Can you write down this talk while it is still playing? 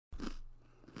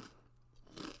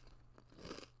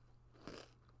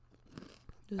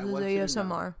This I is want you to know.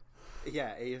 ASMR.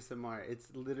 Yeah, ASMR. It's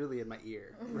literally in my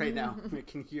ear right now. I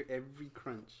can hear every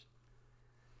crunch.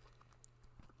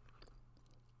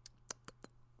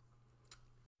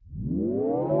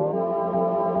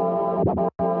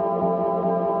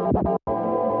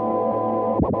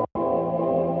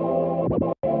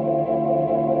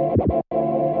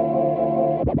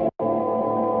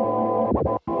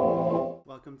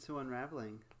 Welcome to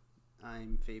Unraveling.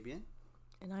 I'm Fabian.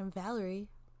 And I'm Valerie.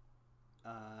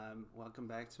 Welcome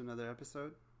back to another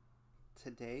episode.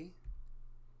 Today,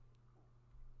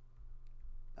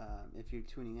 if you're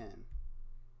tuning in,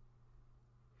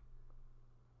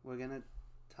 we're going to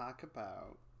talk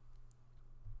about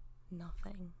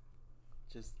Nothing.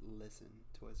 just listen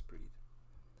to us breathe.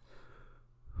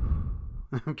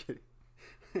 I'm kidding.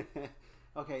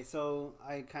 Okay, so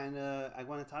I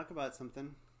want to talk about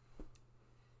something.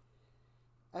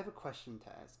 I have a question to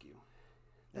ask you.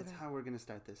 That's Okay. how we're going to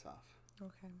start this off.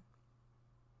 Okay.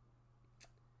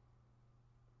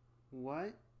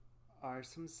 What are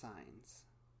some signs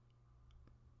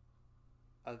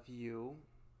of you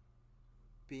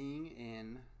being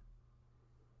in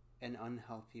an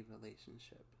unhealthy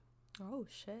relationship? Oh,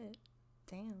 shit.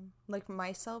 Damn. Like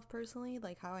myself personally,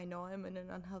 like how I know I'm in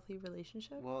an unhealthy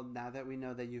relationship? Well, now that we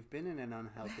know that you've been in an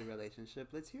unhealthy relationship,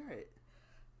 let's hear it.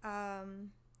 Have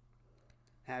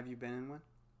you been in one?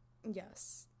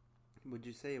 Yes. Would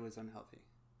you say it was unhealthy?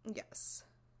 Yes.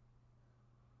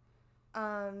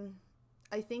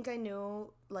 I think I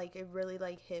knew, like, it really,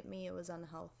 like, hit me. It was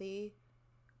unhealthy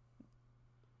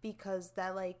because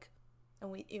that, like,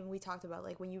 and we talked about,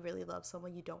 like, when you really love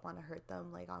someone, you don't want to hurt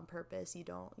them, like, on purpose. You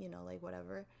don't, like,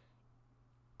 whatever.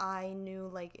 I knew,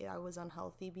 like, I was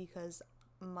unhealthy because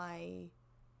my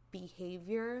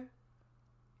behavior,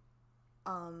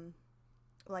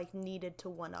 like, needed to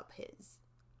one-up his.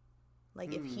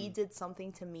 Like, if he did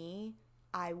something to me,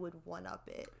 I would one-up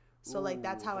it. So, like,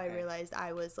 that's how I realized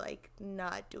I was, like,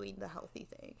 not doing the healthy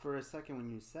thing. For a second, when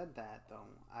you said that, though,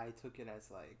 I took it as,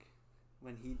 like,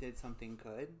 when he did something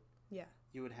good, Yeah.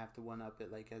 you would have to one-up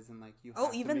it, like, as in, like, you have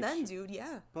Oh, to even make then, sure. dude,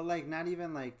 yeah. But, like, not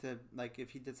even, like, like,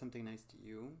 if he did something nice to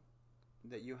you,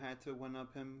 that you had to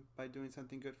one-up him by doing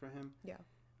something good for him. Yeah.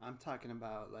 I'm talking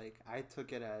about, like, I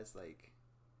took it as, like,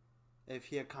 if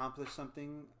he accomplished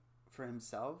something for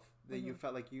himself, that you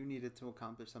felt like you needed to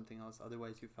accomplish something else,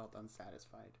 otherwise you felt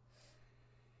unsatisfied.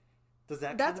 Does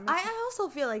that That's kind of make sense? I also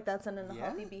feel like that's an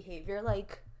unhealthy behavior.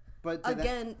 Like, But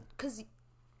again, because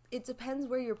it depends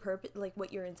where your purpose, like,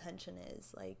 what your intention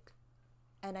is. Like,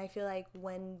 and I feel like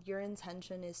when your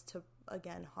intention is to,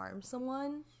 again, harm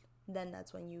someone, then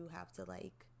that's when you have to,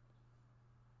 like,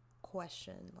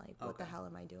 question, like, what the hell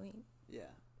am I doing?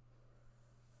 Yeah.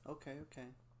 Okay.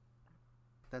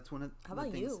 That's one of How the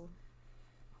about things. you?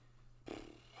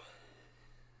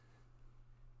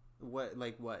 What?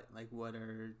 Like what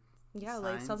are Yeah,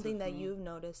 like signs something of that me? you've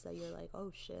noticed that you're like, oh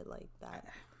shit, like that.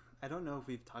 I don't know if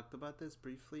we've talked about this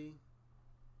briefly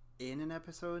in an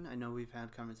episode. I know we've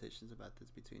had conversations about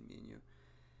this between me and you.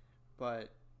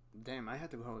 But damn, I had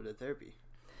to go to therapy.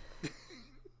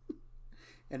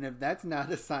 And if that's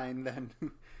not a sign, then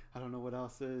I don't know what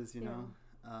else is, you know.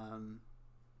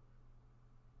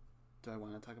 Do I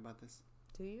want to talk about this?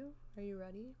 Do you? Are you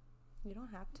ready? You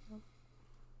don't have to.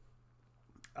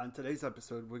 On today's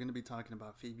episode, we're going to be talking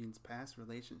about Fabian's past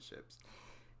relationships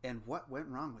and what went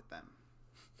wrong with them.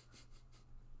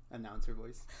 Announcer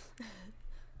voice.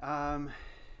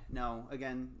 No,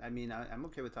 again, I mean, I'm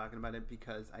okay with talking about it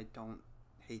because I don't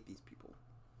hate these people.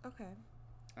 Okay.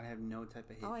 I have no type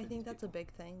of hate. Oh, I for think these that's a people.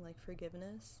 big thing, like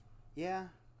forgiveness. Yeah.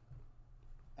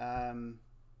 But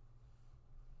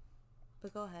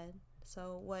go ahead.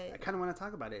 So what? I kind of want to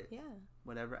talk about it. Yeah.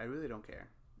 Whatever. I really don't care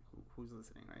who's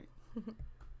listening, right?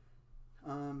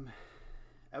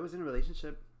 I was in a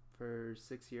relationship for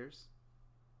 6 years.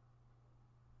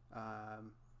 I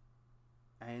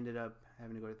ended up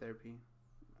having to go to therapy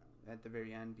at the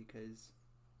very end because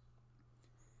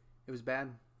it was bad.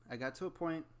 I got to a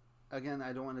point, again,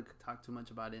 I don't want to talk too much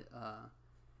about it,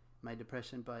 my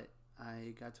depression, but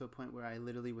I got to a point where I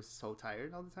literally was so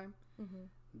tired all the time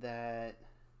that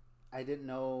I didn't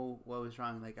know what was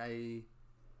wrong. Like, I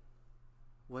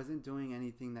wasn't doing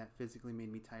anything that physically made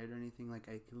me tired or anything. Like,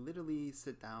 I could literally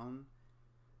sit down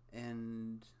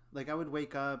and, like, I would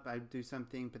wake up, I'd do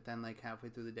something, but then, like, halfway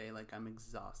through the day, like, I'm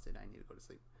exhausted, I need to go to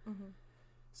sleep.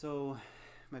 So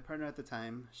my partner at the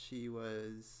time, she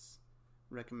was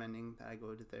recommending that I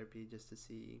go to therapy just to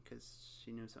see, because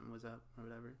she knew something was up or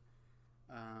whatever.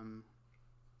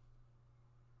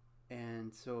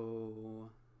 And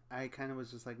so I kind of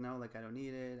was just like, no, like, I don't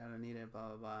need it, blah,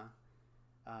 blah, blah.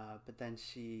 But then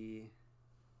she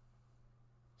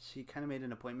she kind of made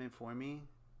an appointment for me,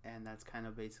 and that's kind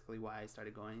of basically why I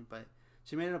started going. But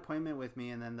she made an appointment with me,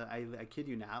 and then I kid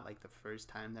you not, like the first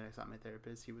time that I saw my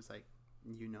therapist, he was like,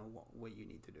 you know what you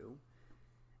need to do.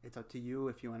 It's up to you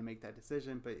if you want to make that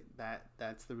decision, but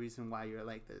that's the reason why you're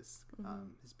like this.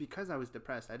 It's because I was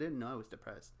depressed. I didn't know I was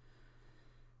depressed.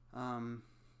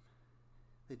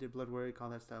 They did blood work, all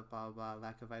that stuff, blah, blah, blah,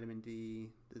 lack of vitamin D,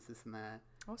 this and that.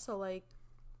 Also, like,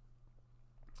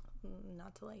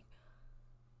 not to, like,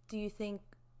 do you think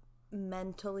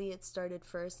mentally it started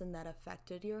first and that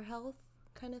affected your health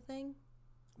kind of thing?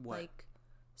 What? Like,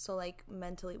 so, like,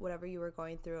 mentally, whatever you were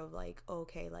going through of, like,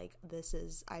 okay, like,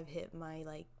 I've hit my,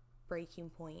 like, breaking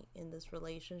point in this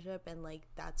relationship, and, like,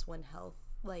 that's when health,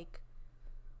 like...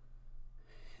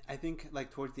 I think,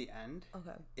 like, towards the end,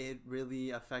 it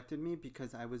really affected me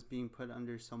because I was being put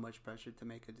under so much pressure to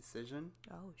make a decision.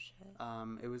 Oh,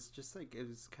 shit. It was just, like, it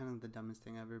was kind of the dumbest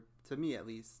thing ever, to me at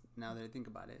least, now that I think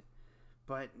about it.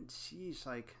 But, sheesh,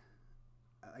 like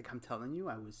I'm telling you,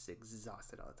 I was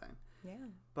exhausted all the time. Yeah.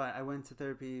 But I went to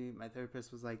therapy. My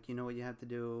therapist was like, you know what you have to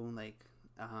do? Like,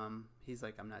 he's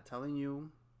like, I'm not telling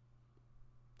you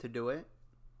to do it,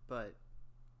 but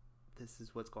this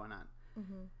is what's going on.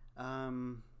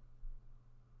 Mm-hmm.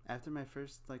 After my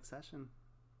first, like, session,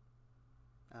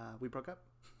 we broke up.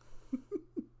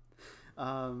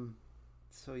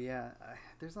 So, yeah,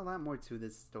 there's a lot more to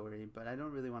this story, but I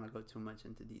don't really want to go too much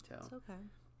into detail. It's okay.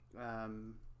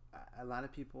 A lot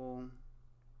of people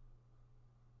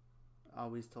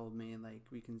always told me, like,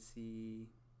 we can see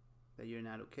that you're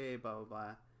not okay, blah, blah,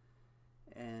 blah.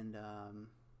 And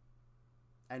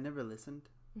I never listened.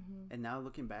 Mm-hmm. And now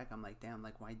looking back, I'm like, damn,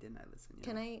 like, why didn't I listen?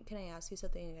 Can I ask you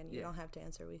something again? You don't have to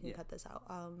answer. We can cut this out.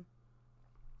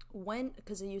 When,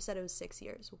 because you said it was 6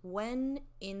 years. When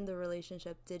in the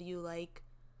relationship did you, like,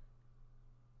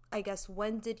 I guess,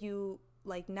 when did you,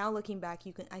 like, now looking back,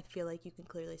 I feel like you can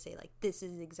clearly say, like, this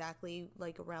is exactly,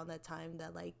 like, around that time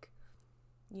that, like,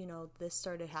 you know, this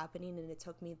started happening and it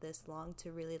took me this long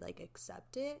to really, like,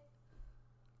 accept it?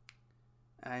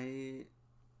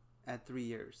 At 3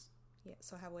 years. Yeah,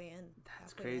 so halfway in.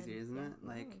 That's crazy, isn't it?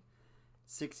 Like,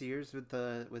 6 years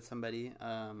with somebody,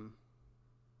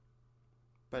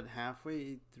 but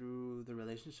halfway through the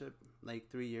relationship, like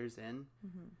 3 years in,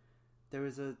 there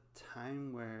was a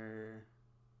time where,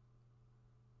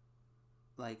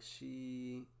 like,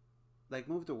 she, like,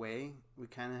 moved away. We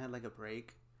kind of had, like, a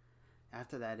break.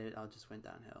 After that, it all just went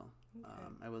downhill.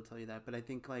 Okay. I will tell you that. But I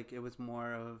think, like, it was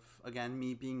more of, again,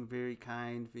 me being very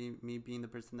kind, me being the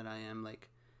person that I am, like,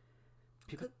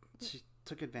 people she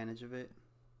took advantage of it.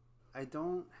 I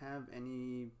don't have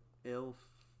any ill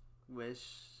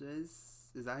wishes.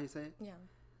 Is that how you say it? Yeah.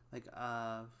 Like,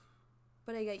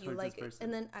 but I get you, like,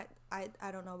 and then I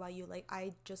don't know about you, like,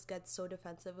 I just get so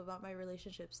defensive about my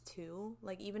relationships too.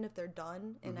 Like, even if they're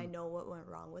done and I know what went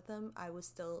wrong with them, I was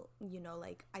still, you know,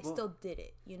 like, still did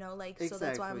it, you know, like, exactly. So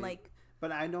that's why I'm like.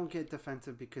 But I don't get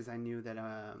defensive because I knew that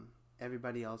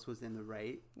everybody else was in the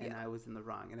right and I was in the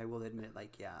wrong. And I will admit,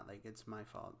 like, yeah, like, it's my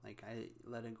fault. Like, I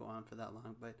let it go on for that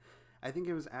long. But I think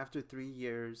it was after 3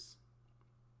 years,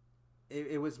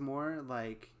 it was more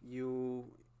like you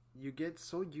get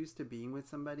so used to being with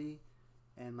somebody,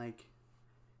 and, like,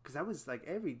 because I was, like,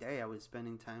 every day I was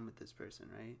spending time with this person,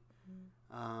 right?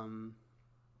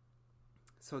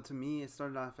 So to me, it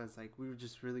started off as, like, we were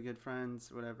just really good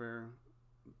friends, whatever,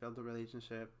 built a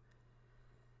relationship,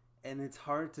 and it's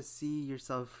hard to see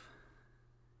yourself,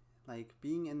 like,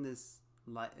 being in this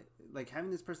life, like,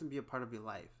 having this person be a part of your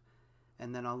life,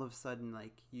 and then all of a sudden,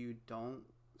 like, you don't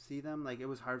see them. Like, it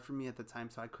was hard for me at the time,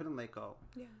 so I couldn't let go.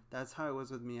 Yeah, that's how it was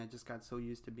with me. I just got so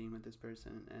used to being with this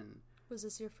person. And was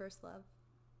this your first love?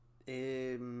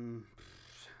 Man,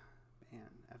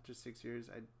 after 6 years,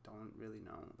 I don't really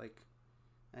know. Like,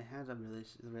 I had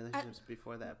relationships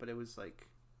before that, but it was like,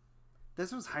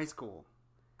 this was high school.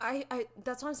 I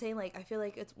that's what I'm saying. Like, I feel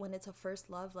like it's when it's a first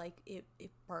love, like, it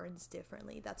burns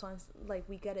differently. That's why I'm like,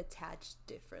 we get attached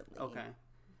differently. Okay.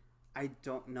 I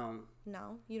don't know.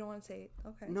 No? You don't want to say it?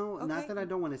 Okay. No, okay. Not that I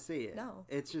don't want to say it. No.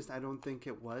 It's just I don't think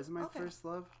it was my first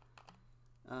love.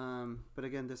 But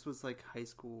again, this was like high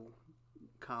school,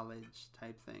 college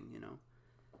type thing, you know.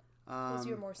 Was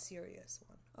your more serious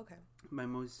one? Okay. My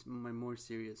more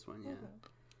serious one, yeah. Okay.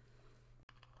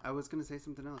 I was gonna say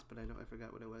something else, but I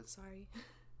forgot what it was. Sorry.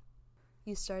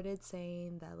 You started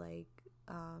saying that, like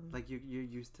you're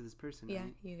used to this person, yeah,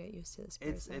 right? You get used to this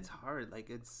person. It's hard. Like,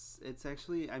 it's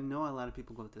actually, I know a lot of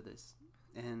people go through this,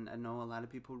 and I know a lot of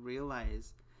people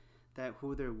realize that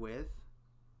who they're with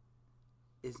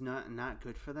is not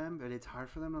good for them, but it's hard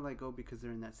for them to let go because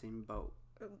they're in that same boat.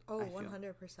 Oh,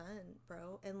 100%,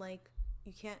 bro. And, like,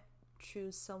 you can't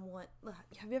choose someone.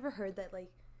 Have you ever heard that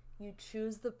like you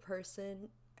choose the person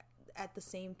at the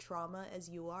same trauma as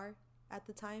you are at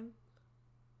the time?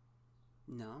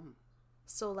 No.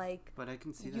 So like, but I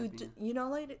can see you that. you know,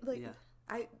 like Yeah.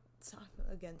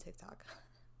 again TikTok,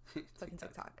 fucking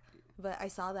TikTok. But I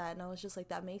saw that and I was just like,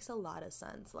 that makes a lot of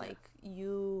sense. Like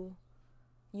you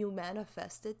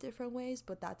manifest it different ways,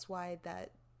 but that's why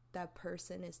that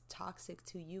person is toxic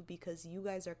to you, because you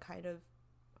guys are kind of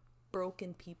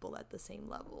broken people at the same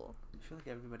level. I feel like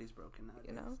everybody's broken nowadays.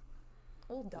 You know?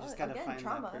 Well, duh. You just gotta Again, find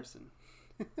trauma. that person.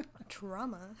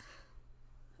 Trauma.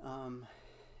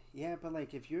 Yeah, but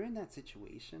like if you're in that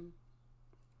situation,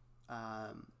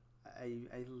 I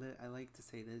like to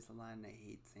say this a lot, and I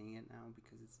hate saying it now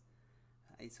because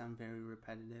I sound very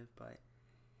repetitive. But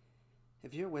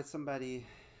if you're with somebody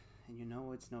and you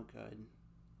know it's no good,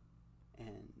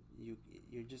 and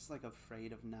you're just like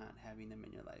afraid of not having them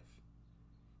in your life.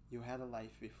 You had a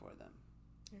life before them.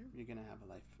 Yeah. You're gonna have a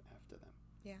life after them.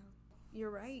 Yeah, you're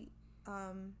right.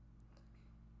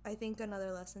 I think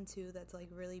another lesson too that's like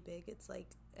really big. It's like,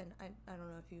 and I don't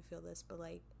know if you feel this, but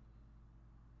like,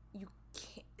 you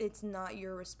can't. It's not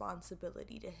your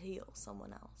responsibility to heal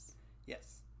someone else.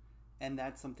 Yes, and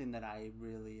that's something that I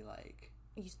really like.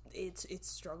 It's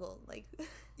struggle. Like,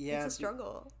 yeah, it's a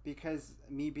struggle. Because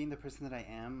me being the person that I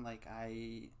am, like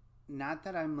not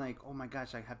that I'm like, oh my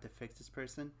gosh, I have to fix this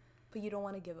person. But you don't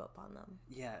want to give up on them.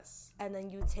 Yes. And then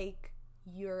you take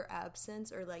your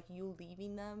absence or like you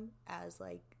leaving them as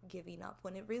like giving up,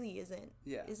 when it really isn't.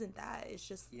 Yeah. Isn't that? It's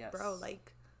just, bro,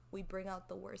 like we bring out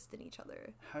the worst in each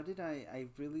other. How did I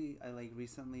like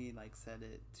recently like said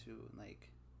it to like,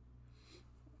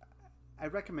 I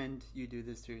recommend you do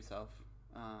this to yourself.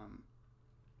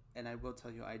 And I will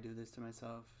tell you, I do this to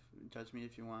myself. Judge me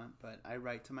if you want, but I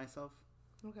write to myself.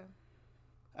 Okay.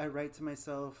 I write to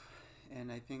myself,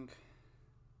 and I think,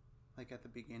 like at the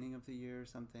beginning of the year or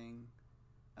something,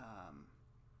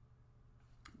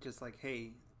 just like,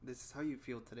 hey, this is how you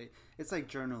feel today. It's like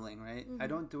journaling, right? Mm-hmm. I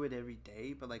don't do it every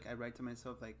day, but like I write to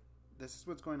myself, like, this is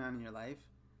what's going on in your life.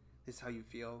 This is how you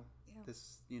feel. Yeah.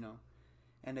 This,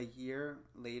 and a year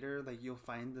later, like you'll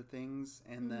find the things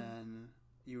and then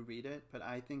you read it. But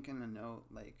I think in a note,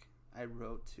 like I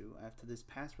wrote to, after this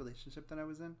past relationship that I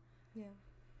was in,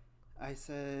 I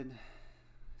said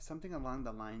something along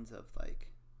the lines of like,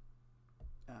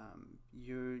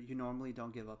 you normally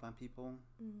don't give up on people,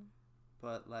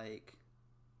 but like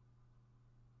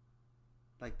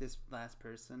this last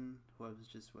person who I was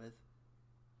just with,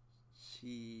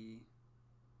 she,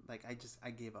 like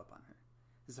I gave up on her.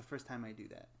 This is the first time I do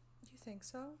that. You think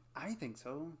so? I think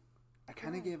so. I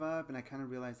kind of gave up, and I kind of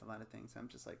realized a lot of things. I'm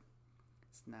just like,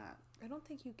 it's not. I don't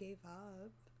think you gave up.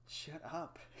 Shut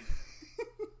up.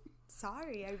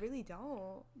 Sorry, I really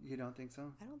don't. You don't think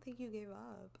so? I don't think you gave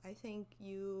up. I think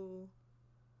you're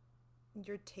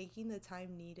taking the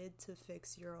time needed to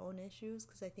fix your own issues,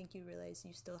 because I think you realize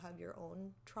you still have your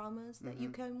own traumas that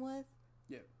you came with.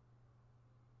 Yeah.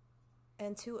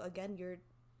 And two, again,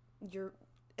 you're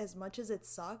as much as it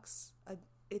sucks,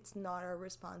 it's not our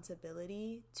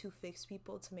responsibility to fix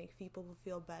people, to make people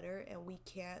feel better, and we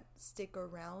can't stick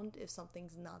around if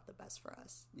something's not the best for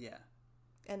us. Yeah.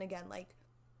 And again, like,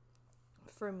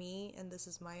 for me, and this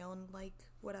is my own, like,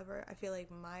 whatever, I feel like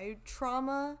my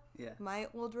trauma, my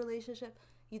old relationship,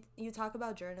 you talk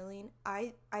about journaling,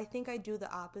 I think I do the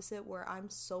opposite, where I'm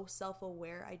so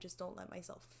self-aware, I just don't let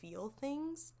myself feel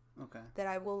things. Okay. That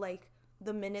I will, like,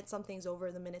 the minute something's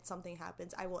over, the minute something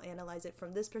happens, I will analyze it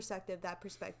from this perspective, that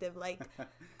perspective. Like,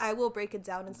 I will break it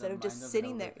down instead of just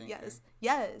sitting there. Yes.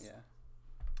 Yeah.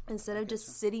 Instead of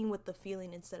just sitting with the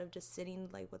feeling, instead of just sitting,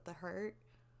 like, with the hurt.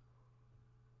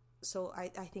 So I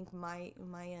think my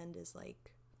end is,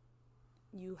 like,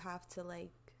 you have to,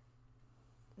 like,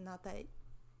 not that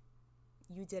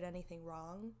you did anything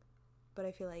wrong, but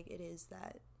I feel like it is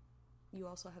that you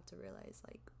also have to realize,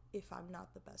 like, if I'm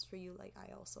not the best for you, like,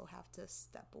 I also have to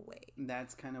step away.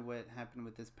 That's kind of what happened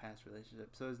with this past relationship.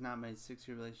 So it's not my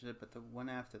 6-year relationship, but the one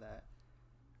after that.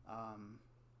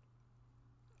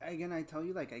 Again, I tell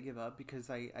you, like, I give up because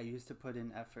I used to put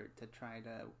in effort to try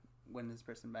to win this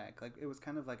person back. Like, it was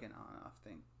kind of like an on-off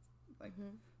thing, like,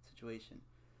 situation.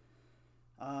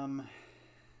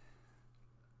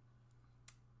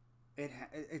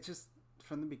 It just,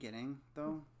 from the beginning,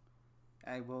 though,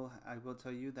 I will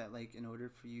tell you that, like, in order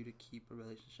for you to keep a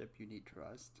relationship, you need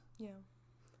trust. Yeah.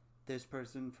 This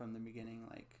person from the beginning,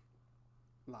 like,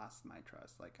 lost my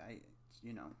trust. Like,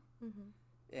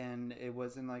 and it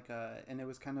wasn't like and it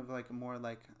was kind of like more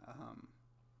like,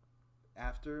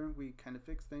 after we kind of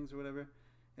fixed things or whatever,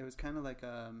 it was kind of like,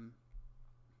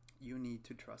 you need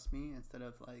to trust me, instead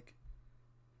of like,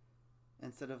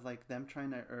 instead of like them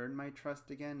trying to earn my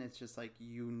trust again, it's just like,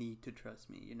 you need to trust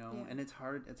me, you know. And it's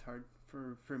hard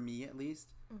for me at least.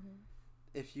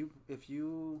 If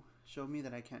you show me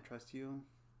that I can't trust you,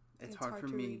 it's hard for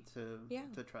me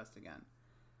to trust again.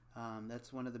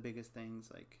 That's one of the biggest things,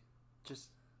 like, just,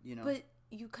 you know. But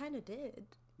you kind of did.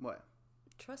 What?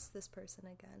 Trust this person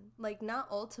again. Like, not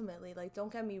ultimately, like,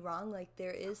 don't get me wrong, like,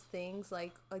 there is things,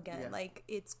 like, again, like,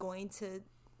 it's going to,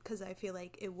 because I feel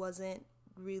like it wasn't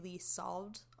really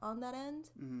solved on that end.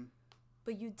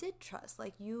 But you did trust,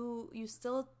 like, you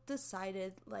still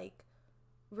decided, like,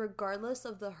 regardless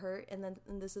of the hurt, and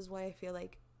this is why I feel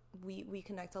like we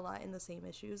connect a lot in the same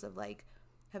issues of, like,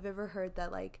 have you ever heard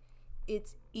that, like,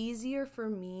 it's easier for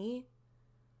me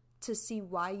to see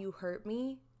why you hurt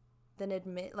me than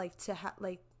admit, like,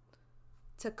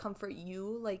 to comfort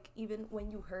you, like, even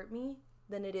when you hurt me,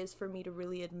 than it is for me to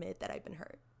really admit that I've been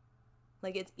hurt.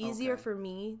 Like, it's easier for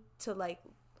me to, like,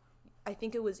 I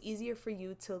think it was easier for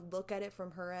you to look at it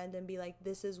from her end and be like,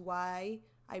 this is why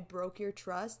I broke your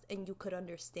trust, and you could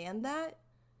understand that,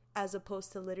 as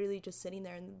opposed to literally just sitting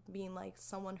there and being like,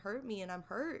 someone hurt me and I'm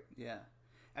hurt. Yeah.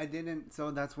 I didn't,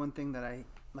 so that's one thing that I,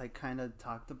 like, kind of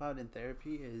talked about in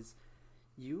therapy is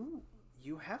you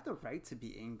have the right to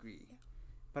be angry. Yeah.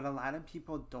 But a lot of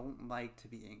people don't like to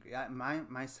be angry.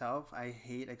 Myself, I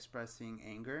hate expressing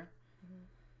anger.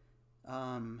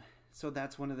 So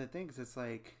that's one of the things. It's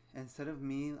like, instead of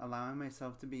me allowing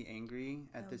myself to be angry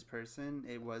at this person,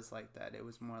 it was like that. It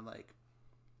was more like,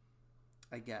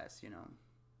 I guess, you know,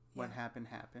 what happened.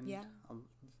 Yeah.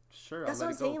 Sure. That's what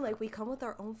I'm saying. Like, we come with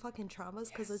our own fucking traumas,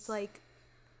 because it's like,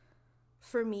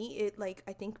 for me, it, like,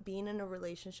 I think being in a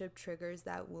relationship triggers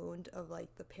that wound of,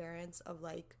 like, the parents of,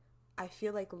 like, I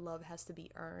feel like love has to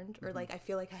be earned, or like, I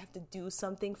feel like I have to do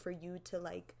something for you to,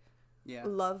 like,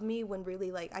 love me, when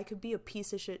really, like, I could be a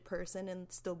piece of shit person and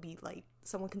still be, like,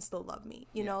 someone can still love me,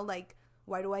 you know? Like,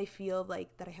 why do I feel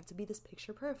like that I have to be this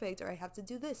picture perfect, or I have to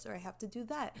do this, or I have to do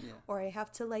that, or I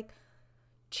have to, like,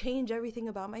 change everything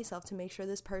about myself to make sure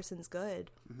this person's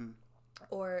good?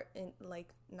 Or, in, like,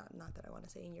 not that I want to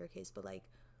say in your case, but, like,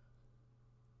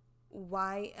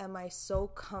 why am I so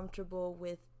comfortable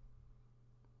with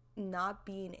not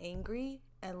being angry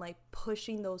and, like,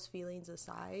 pushing those feelings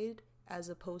aside, as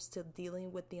opposed to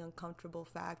dealing with the uncomfortable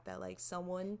fact that, like,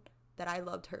 someone that I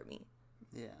loved hurt me?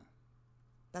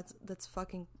 That's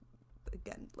fucking,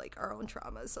 again, like, our own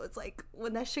traumas. So it's like,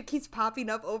 when that shit keeps popping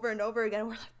up over and over again,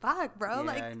 we're like, fuck, bro.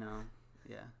 Like, I know.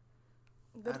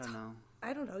 I don't know.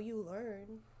 I don't know. You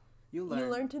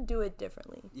learn to do it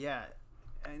differently. Yeah.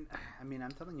 And I mean,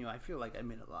 I'm telling you, I feel like I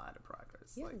made a lot of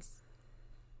progress. Yes. Like,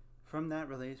 from that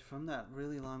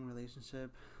really long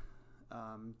relationship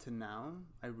to now,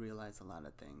 I realize a lot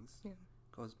of things. Yeah.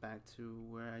 Goes back to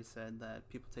where I said that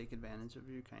people take advantage of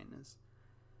your kindness.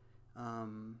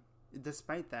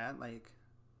 Despite that, like,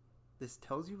 this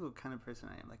tells you what kind of person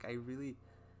I am. Like,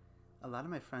 a lot of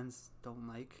my friends don't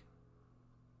like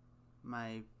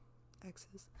my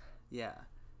exes. Yeah.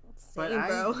 Same,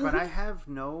 bro. But I have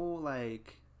no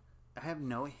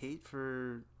hate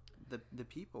for the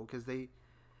people, because they,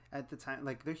 at the time,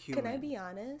 like, they're human. Can I be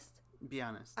honest? Be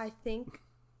honest. I think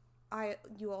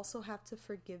you also have to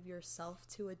forgive yourself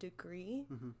to a degree,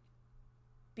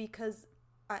 because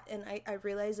I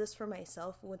realized this for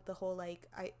myself with the whole, like,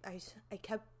 I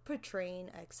kept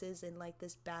portraying exes in, like,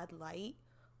 this bad light,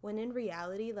 when in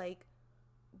reality, like,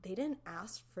 they didn't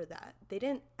ask for that. They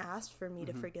didn't ask for me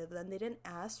to forgive them. They didn't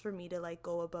ask for me to, like,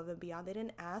 go above and beyond. They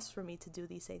didn't ask for me to do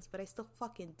these things, but I still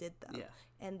fucking did them. Yeah.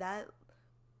 And that,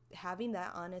 having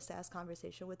that honest ass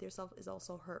conversation with yourself is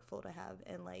also hurtful to have.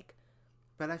 And, like,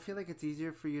 but I feel like it's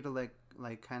easier for you to, like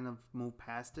kind of move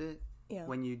past it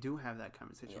when you do have that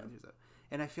conversation with yourself.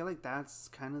 And I feel like that's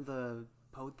kind of the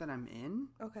boat that I'm in.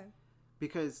 Okay.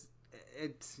 Because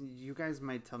you guys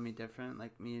might tell me different,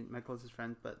 like, me and my closest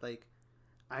friends, but, like,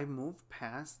 I moved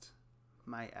past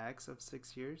my ex of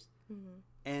 6 years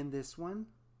and this one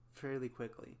fairly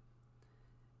quickly.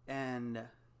 And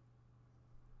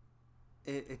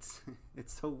it's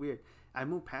so weird. I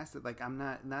moved past it. Like, I'm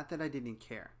not that I didn't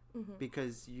care,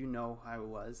 because you know how I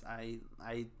was. I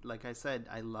like I said,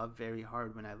 I love very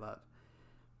hard when I love.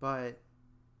 But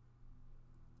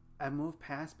I moved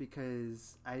past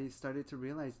because I started to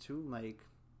realize too, like,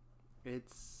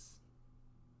 it's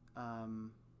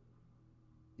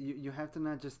you have to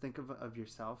not just think of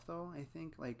yourself, though. I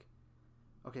think, like,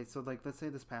 okay, so, like, let's say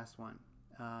this past one,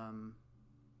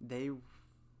 they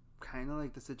kind of,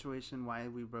 like, the situation why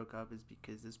we broke up is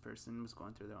because this person was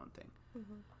going through their own thing.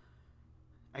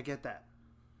 I get that.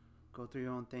 Go through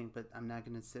your own thing, but I'm not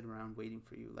going to sit around waiting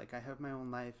for you. Like, I have my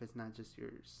own life. It's not just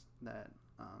yours that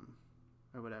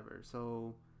or whatever.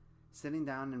 So sitting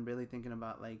down and really thinking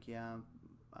about like, I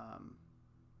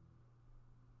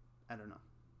don't know.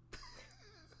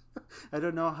 I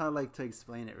don't know how like to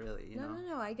explain it really, you know?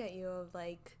 No, I get you. Of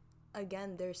like,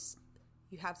 again,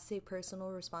 you have to take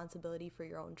personal responsibility for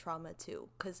your own trauma too,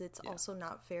 because it's also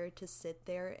not fair to sit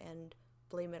there and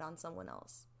blame it on someone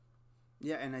else.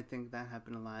 Yeah, and I think that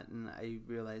happened a lot, and I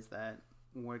realized that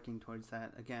working towards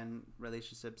that. Again,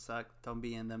 relationships suck. Don't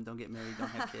be in them. Don't get married.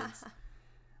 Don't have kids.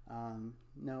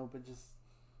 No, but just...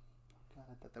 God,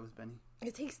 I thought that was Benny.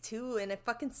 It takes two, and it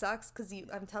fucking sucks because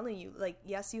I'm telling you, like,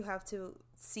 yes, you have to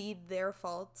see their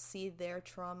faults, see their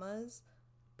traumas,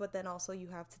 but then also you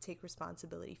have to take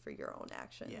responsibility for your own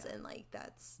actions, and like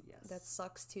that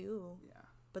sucks too. Yeah.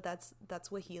 But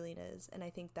that's what healing is, and I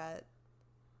think that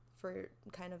for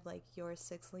kind of like your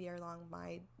 6-year-long,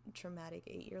 my traumatic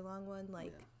 8-year-long one,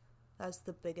 like that's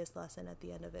the biggest lesson at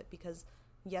the end of it, because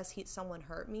yes, someone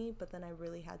hurt me, but then I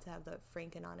really had to have the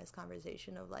frank and honest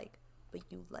conversation of like, but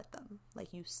you let them,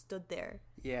 like you stood there.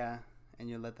 Yeah. And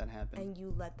you let that happen.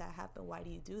 Why do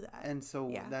you do that? And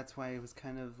so that's why it was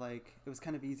kind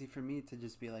of easy for me to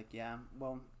just be like, yeah,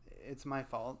 well, it's my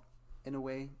fault in a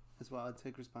way as well. I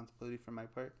take responsibility for my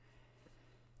part,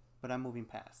 but I'm moving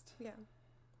past. Yeah.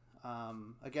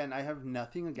 Again, I have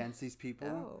nothing against these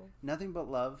people. Nothing but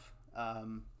love.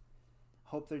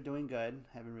 Hope they're doing good.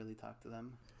 Haven't really talked to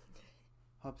them.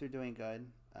 Hope they're doing good.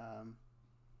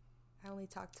 I only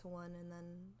talked to one, and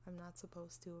then I'm not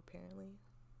supposed to, apparently.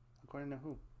 According to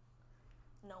who?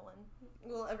 No one.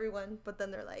 Well, everyone, but then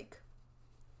they're like...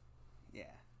 Yeah.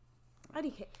 I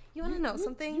don't care. You want to know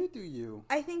something? You do you.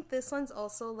 I think this one's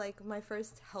also, like, my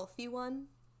first healthy one,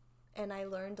 and I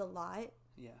learned a lot.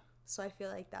 Yeah. So I feel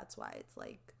like that's why it's,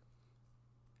 like...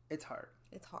 It's hard.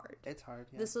 It's hard. It's hard,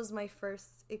 yeah. This was my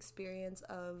first experience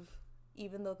of,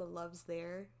 even though the love's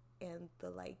there, and the,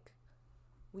 like,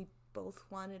 we both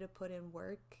wanted to put in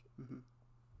work,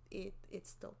 it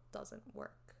still doesn't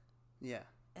work. Yeah.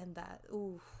 And that,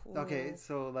 ooh. Okay,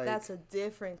 so like... That's a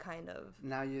different kind of...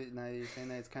 Now you're saying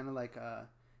that it's kind of like,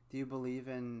 do you believe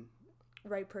in...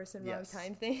 Right person, wrong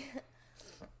time thing?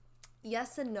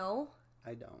 Yes and no.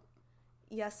 I don't.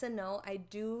 Yes and no. I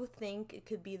do think it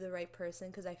could be the right person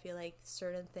because I feel like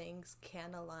certain things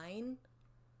can align.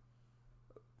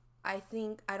 I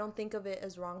don't think of it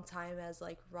as wrong time as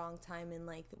like wrong time in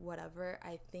like whatever.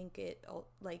 I think it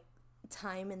like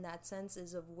time in that sense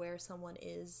is of where someone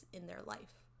is in their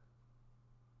life.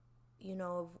 You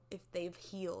know, if they've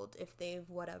healed, if they've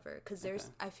whatever. Because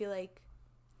I feel like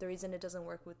the reason it doesn't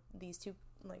work with these two,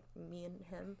 like me and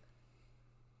him,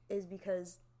 is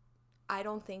because I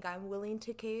don't think I'm willing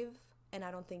to cave, and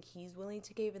I don't think he's willing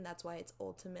to cave, and that's why it's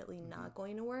ultimately not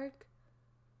going to work.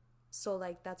 So,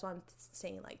 like, that's why I'm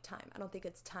saying, like, time. I don't think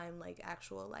it's time, like,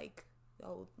 actual, like,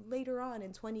 later on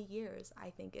in 20 years. I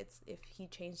think it's if he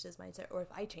changed his mindset, or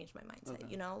if I changed my mindset,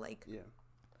 you know? Like, yeah.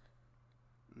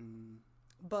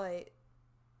 But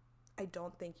I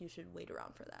don't think you should wait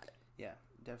around for that. Yeah,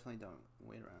 definitely don't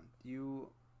wait around. You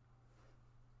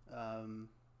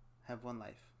have one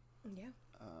life. Yeah.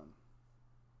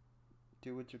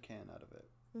 Do what you can out of it.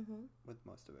 With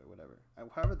most of it, whatever.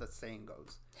 However the saying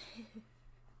goes.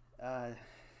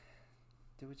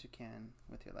 Do what you can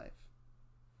with your life.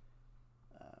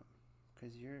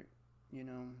 Because you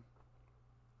know,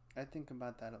 I think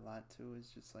about that a lot too. It's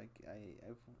just like,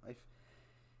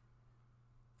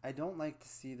 I don't like to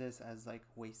see this as like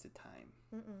wasted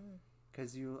time.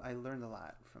 Because I learned a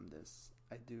lot from this.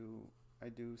 I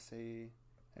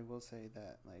will say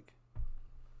that, like,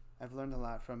 I've learned a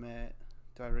lot from it.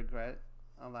 Do I regret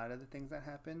a lot of the things that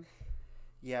happened?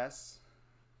 Yes,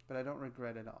 but I don't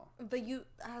regret it all. But you,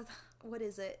 what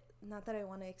is it? Not that I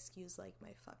want to excuse, like,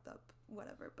 my fucked up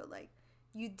whatever, but, like,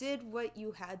 you did what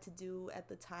you had to do at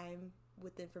the time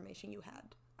with the information you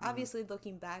had. Obviously,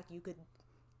 looking back, you could,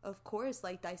 of course,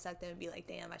 like, dissect it and be like,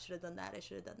 damn, I should have done that, I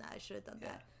should have done that, I should have done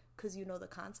that, because you know the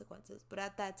consequences. But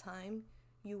at that time,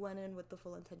 you went in with the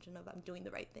full intention of, I'm doing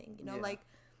the right thing, you know? Like,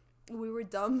 we were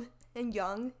dumb and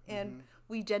young, and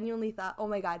we genuinely thought, oh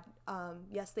my God,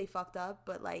 yes, they fucked up,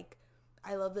 but, like,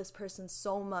 I love this person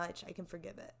so much, I can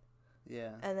forgive it.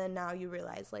 Yeah. And then now you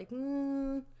realize, like,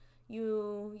 you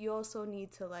also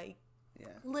need to, like,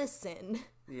 listen.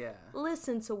 Yeah.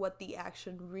 Listen to what the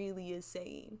action really is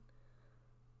saying.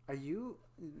 Are you,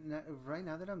 right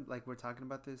now that we're talking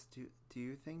about this, do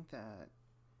you think that,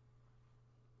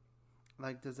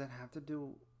 like, does that have to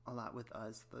do a lot with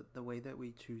us, the way that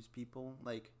we choose people?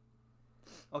 Like,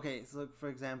 okay, so look, for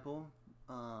example,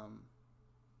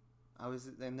 I was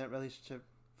in that relationship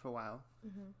for a while,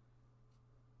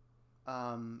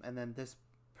 and then this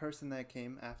person that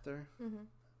came after,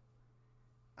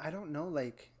 I don't know.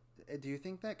 Like, do you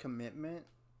think that commitment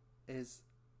is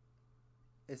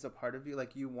a part of you?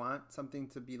 Like, you want something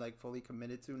to be like fully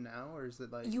committed to now, or is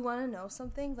it like You want to know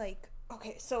something? Like,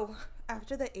 okay, so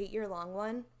after the 8-year long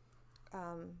one,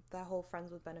 that whole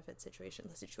friends with benefits situation,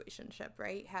 the situationship,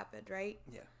 right, happened, right?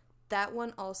 Yeah. That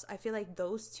one also, I feel like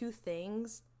those two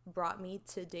things brought me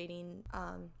to dating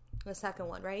the second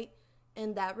one, right?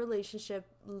 And that relationship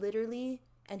literally,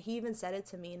 and he even said it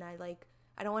to me, and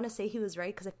I don't want to say he was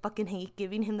right because I fucking hate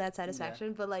giving him that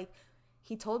satisfaction, but like,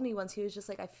 he told me once, he was just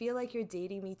like, I feel like you're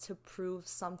dating me to prove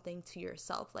something to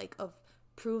yourself, like,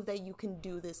 prove that you can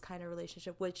do this kind of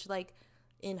relationship, which, like,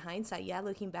 in hindsight, yeah,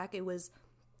 looking back, it was,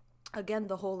 again,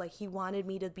 the whole, like, he wanted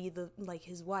me to be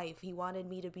his wife, he wanted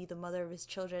me to be the mother of his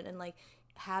children, and, like,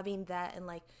 having that, and,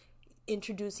 like,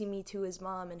 introducing me to his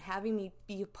mom, and having me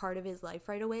be a part of his life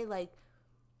right away, like,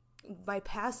 my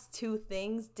past two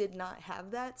things did not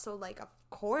have that, so, like, of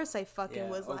course I fucking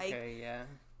was like,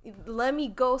 let me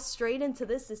go straight into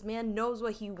this man knows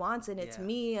what he wants, and it's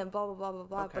me, and blah blah blah blah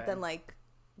blah. But then, like,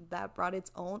 that brought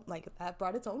its own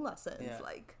lessons,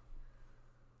 like,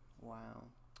 wow.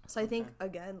 So I think,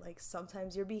 again, like,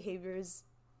 sometimes your behavior is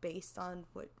based on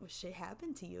what shit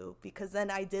happened to you, because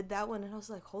then I did that one and I was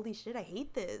like, holy shit, I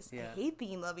hate this. I hate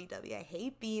being lovey-dovey. I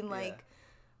hate being like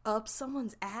up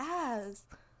someone's ass.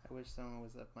 I wish someone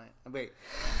was up my wait.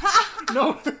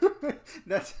 No.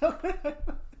 That's how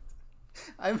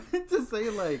I meant to say,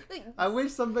 like, I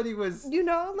wish somebody was, you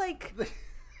know, like,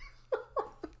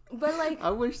 but, like,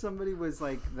 I wish somebody was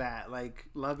like that, like,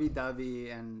 lovey-dovey,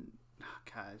 and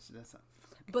gosh, that's not.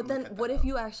 But then what if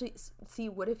you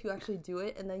actually do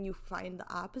it and then you find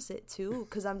the opposite too?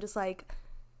 Because I'm just like,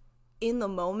 in the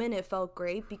moment it felt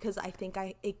great because I think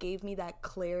it gave me that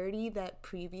clarity that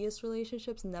previous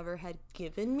relationships never had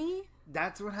given me.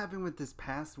 That's what happened with this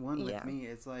past one with me.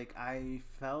 It's like I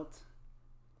felt,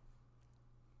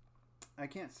 I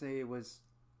can't say it was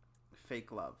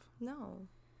fake love. No.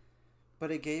 But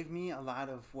it gave me a lot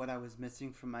of what I was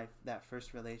missing from that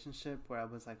first relationship, where I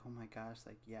was like, oh my gosh,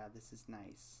 like, yeah, this is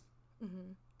nice.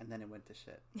 Mm-hmm. And then it went to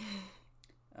shit.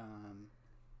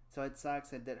 So it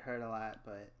sucks. It did hurt a lot.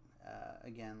 But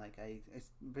again, like, I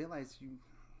realized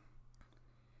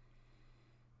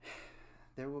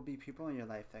there will be people in your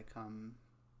life that come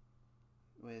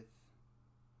with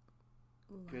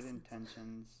good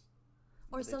intentions.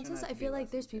 Or sometimes I feel like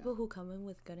there's people who come in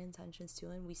with good intentions too,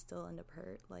 and we still end up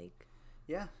hurt. Like,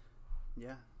 yeah.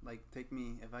 Like, take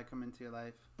me if I come into your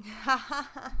life.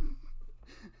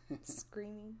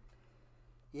 Screaming.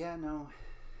 Yeah, no.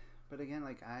 But again,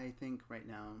 like, I think right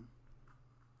now,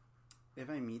 if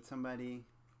I meet somebody,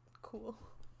 cool,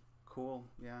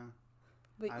 yeah.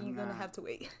 But you're gonna have to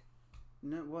wait.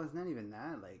 No, well, it's not even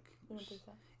that. Like,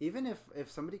 even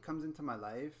if somebody comes into my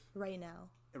life right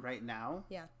now,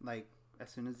 yeah, like, as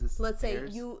soon as this let's say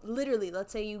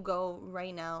you go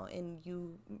right now and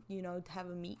you know, have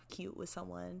a meet cute with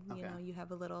someone, you know, you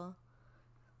have a little,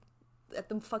 at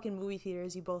the fucking movie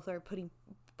theaters, you both are putting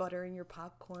butter in your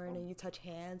popcorn and you touch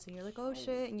hands and you're like, oh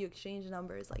shit, and you exchange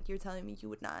numbers. Like, you're telling me you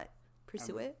would not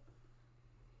pursue it?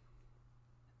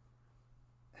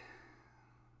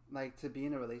 Like, to be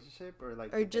in a relationship, or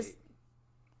like, or just date?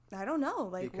 I don't know,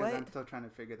 like, because what? I'm still trying to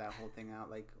figure that whole thing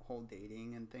out, like, whole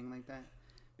dating and thing like that.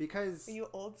 Because are you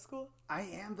old school? I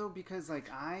am, though, because,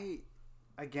 like, I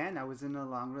was in a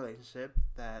long relationship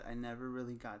that I never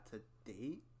really got to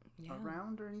date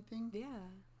around or anything. Yeah.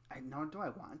 Nor do I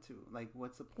want to. Like,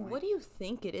 what's the point? What do you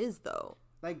think it is, though?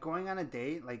 Like, going on a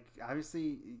date, like,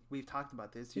 obviously, we've talked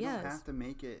about this. You don't have to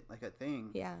make it, like, a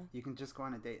thing. Yeah. You can just go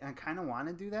on a date. And I kind of want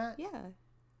to do that. Yeah.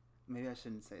 Maybe I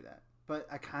shouldn't say that. But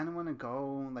I kind of want to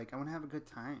go, like, I want to have a good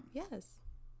time. Yes.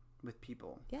 With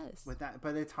people. Yes. With that.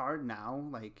 But it's hard now,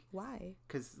 like. Why?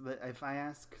 Because if I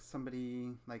ask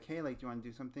somebody, like, hey, like, do you want to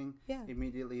do something? Yeah.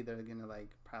 Immediately they're going to, like,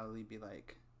 probably be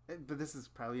like, but this is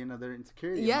probably another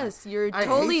insecurity. Yes, you're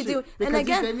totally doing. And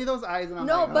again, you gave me those eyes, and I'm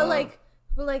no, like,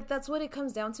 but like that's what it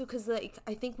comes down to. Because, like,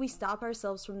 I think we stop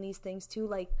ourselves from these things too.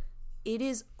 Like, it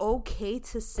is okay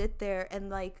to sit there and,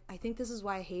 like, I think this is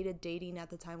why I hated dating at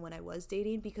the time when I was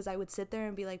dating, because I would sit there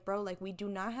and be like, bro, like, we do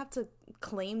not have to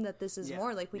claim that this is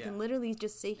more. Like, we can literally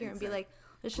just sit here and be like,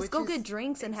 let's just go get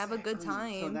drinks and have a good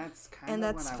time. So that's kind of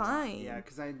that's fine. Yeah,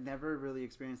 because I never really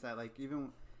experienced that. Like, even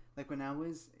like when I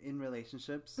was in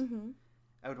relationships,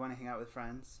 I would want to hang out with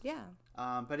friends. Yeah.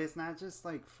 But it's not just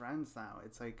like friends now.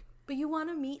 It's like. But you want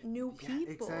to meet new people.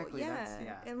 Yeah, exactly.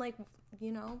 Yeah. And, like,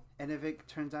 you know. And if it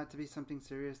turns out to be something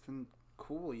serious, then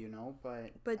cool, you know.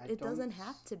 But it doesn't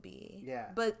have to be. Yeah.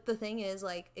 But the thing is,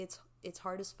 like, it's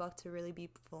hard as fuck to really be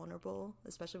vulnerable,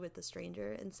 especially with a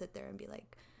stranger, and sit there and be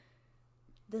like,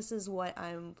 this is what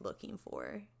I'm looking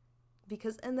for.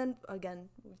 Because, and then again,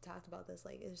 we've talked about this,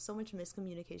 like, there's so much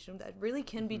miscommunication that really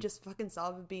can be just fucking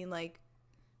solved with being like,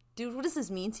 dude, what does this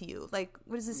mean to you? Like,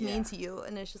 what does this mean to you?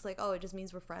 And it's just like, oh, it just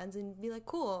means we're friends. And be like,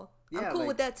 cool. I'm cool, like,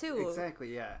 with that too.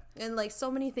 Exactly, yeah. And like,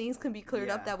 so many things can be cleared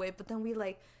up that way. But then we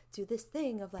like do this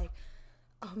thing of like,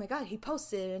 oh my God, he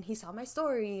posted and he saw my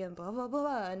story and blah, blah, blah,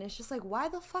 blah. And it's just like, why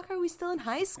the fuck are we still in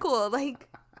high school? Like,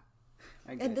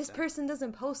 and this person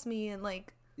doesn't post me and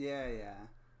like. Yeah.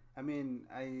 I mean,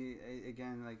 I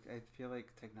again, like, I feel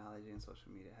like technology and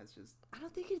social media has just... I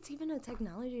don't think it's even a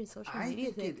technology and social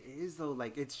media thing. I think it is, though.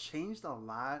 Like, it's changed a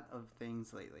lot of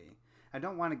things lately. I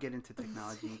don't want to get into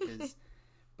technology because...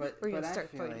 but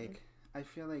I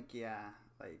feel like, yeah,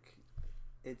 like,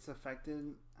 it's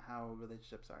affected how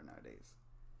relationships are nowadays.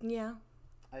 Yeah.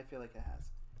 I feel like it has.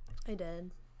 I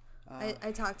did.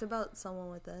 I talked about someone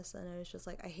with this, and it was just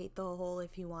like, I hate the whole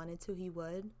if he wanted to, he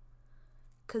would.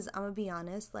 Because I'm going to be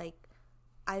honest, like,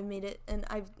 I've made it, and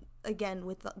I've, again,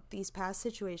 with these past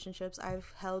situationships,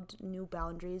 I've held new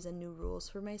boundaries and new rules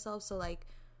for myself. So, like,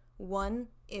 one,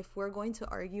 if we're going to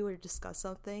argue or discuss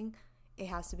something, it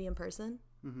has to be in person.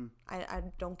 Mm-hmm. I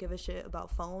don't give a shit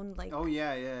about phone. Like, oh,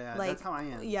 yeah. Like, that's how I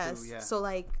am. Yes. Too, yeah. So,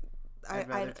 like,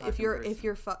 if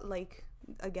you're like,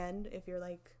 again, if you're,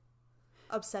 like,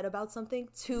 upset about something.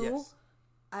 Two, yes.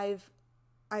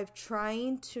 I've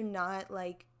trying to not,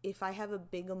 like, if I have a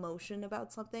big emotion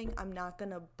about something, I'm not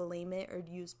going to blame it or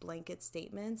use blanket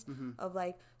statements of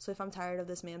like, so if I'm tired of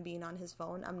this man being on his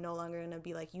phone, I'm no longer going to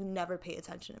be like, you never pay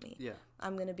attention to me. Yeah.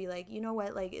 I'm going to be like, you know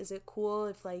what? Like, is it cool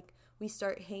if like we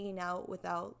start hanging out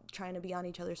without trying to be on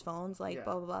each other's phones? Like,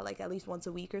 blah, blah, blah, like at least once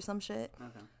a week or some shit.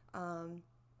 Okay.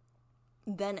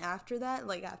 Then after that,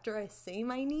 like after I say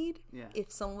my need,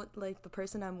 if someone, like the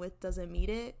person I'm with doesn't meet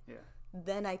it,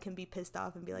 then I can be pissed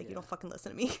off and be like, you don't fucking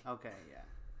listen to me. Okay, yeah.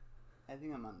 I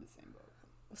think I'm on the same boat.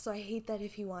 So I hate that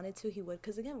if he wanted to, he would.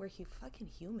 Because, again, we're fucking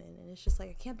human. And it's just like,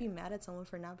 I can't be mad at someone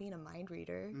for not being a mind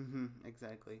reader. Mm-hmm,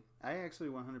 exactly. I actually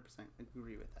 100%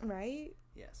 agree with that. Right?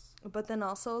 Yes. But then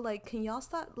also, like, can y'all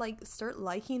start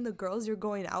liking the girls you're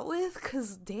going out with?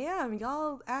 Because, damn,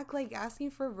 y'all act like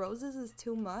asking for roses is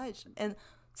too much. And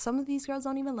some of these girls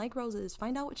don't even like roses.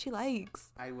 Find out what she likes.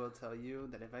 I will tell you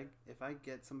that if I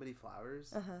get somebody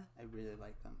flowers, I really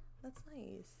like them. That's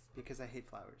nice. Because I hate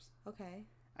flowers. Okay.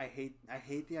 I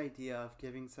hate the idea of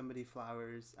giving somebody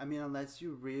flowers. I mean, unless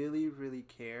you really, really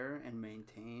care and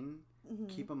maintain,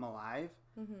 keep them alive.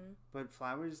 Mm-hmm. But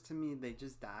flowers, to me, they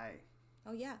just die.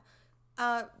 Oh, yeah.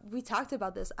 We talked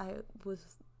about this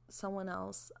with someone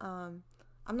else. I'm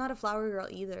not a flower girl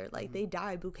either. Like, they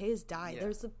die. Bouquets die. Yeah.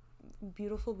 There's a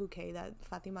beautiful bouquet that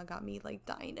Fatima got me, like,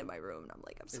 dying in my room. And I'm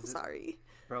like, I'm so sorry.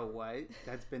 Bro, what?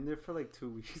 That's been there for, like, 2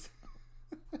 weeks.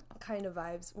 Kind of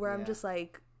vibes where I'm just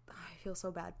like, I feel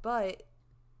so bad, but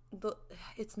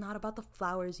it's not about the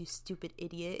flowers, you stupid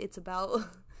idiot. It's about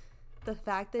the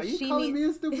fact that she calling me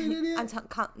a stupid idiot?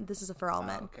 This is for all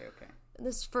men. Okay.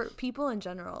 This is for people in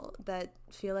general that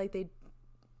feel like they,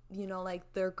 you know,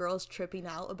 like their girls tripping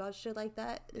out about shit like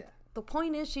that. Yeah. The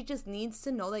point is, she just needs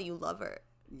to know that you love her.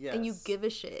 Yes. And you give a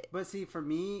shit. But see, for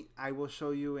me, I will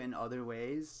show you in other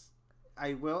ways.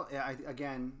 I will.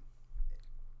 Again.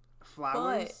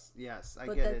 Flowers, yes, I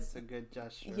get it. It's a good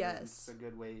gesture. Yes, it's a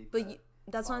good way. But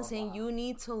that's what I'm saying. You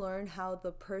need to learn how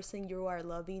the person you are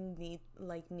loving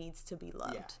needs to be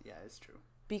loved. Yeah, it's true.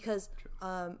 Because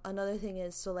another thing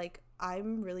is, so like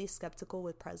I'm really skeptical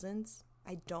with presents.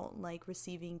 I don't like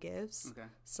receiving gifts. Okay.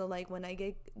 So like when I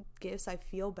get gifts, I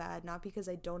feel bad, not because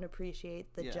I don't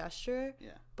appreciate the gesture,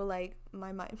 but like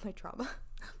my trauma.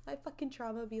 My fucking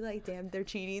trauma be like, damn, they're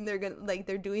cheating. They're gonna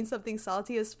they're doing something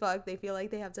salty as fuck. They feel like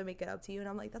they have to make it up to you, and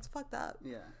I'm like, that's fucked up.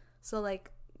 Yeah. So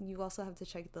like, you also have to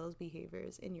check those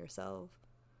behaviors in yourself.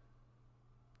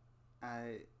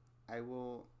 I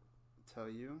will tell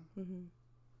you. Mm-hmm.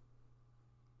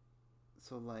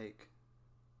 So like,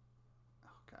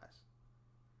 oh gosh,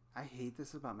 I hate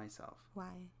this about myself. Why?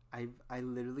 I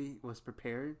literally was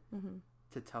prepared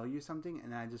to tell you something,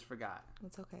 and I just forgot.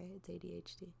 It's okay. It's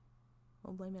ADHD.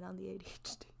 We'll blame it on the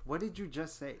ADHD. What did you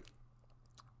just say?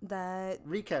 That...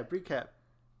 Recap.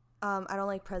 I don't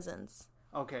like presents.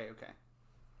 Okay.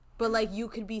 But, like, you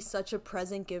could be such a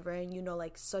present giver and, you know,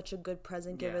 like, such a good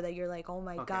present giver that you're like, oh,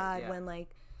 my God, when, like...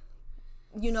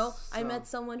 You know, I met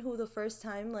someone who the first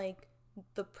time, like,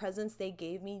 the presents they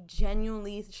gave me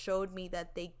genuinely showed me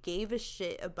that they gave a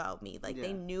shit about me. Like,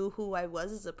 they knew who I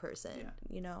was as a person,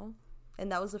 you know?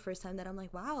 And that was the first time that I'm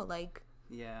like, wow, like...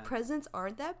 Yeah. Presents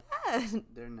aren't that bad.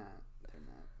 They're not.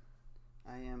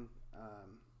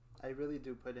 I really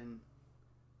do put in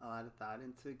a lot of thought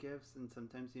into gifts, and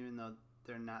sometimes even though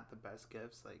they're not the best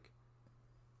gifts, like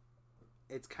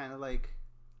it's kind of like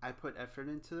I put effort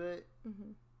into it,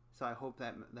 so I hope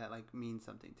that like means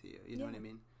something to you. You know what I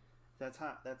mean? That's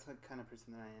the kind of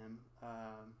person that I am.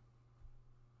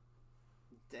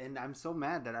 And I'm so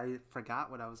mad that I forgot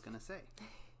what I was gonna say.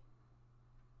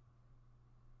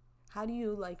 How do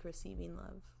you like receiving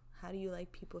love? How do you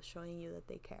like people showing you that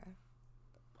they care?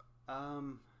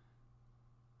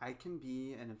 I can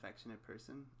be an affectionate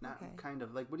person. Not kind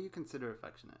of. Like, what do you consider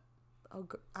affectionate? Oh,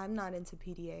 I'm not into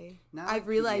PDA. I've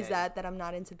realized that I'm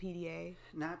not into PDA.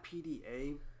 Not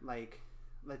PDA. Like,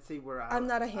 let's say we're out. I'm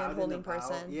not a hand-holding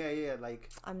person. Yeah. Like,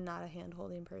 I'm not a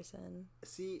hand-holding person.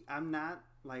 See, I'm not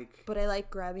like. But I like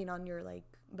grabbing on your like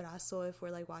brazo if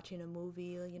we're like watching a movie.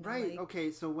 You know, right. Like...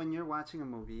 Okay. So when you're watching a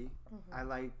movie, I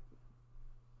like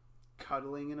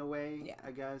cuddling in a way. Yeah.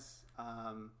 I guess.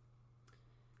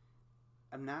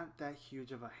 I'm not that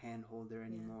huge of a hand holder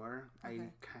anymore. Okay.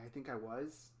 I think I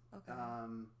was. Okay.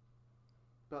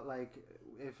 But like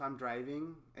if I'm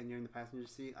driving and you're in the passenger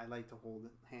seat, I like to hold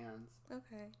hands.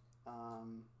 Okay. I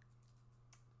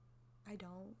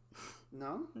don't.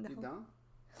 No? You don't?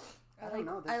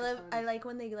 I like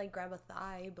when they like grab a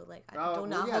thigh, but like I do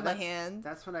not hold my hand.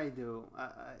 That's what I do.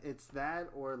 It's that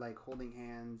or like holding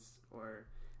hands, or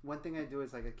one thing I do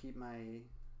is like I keep my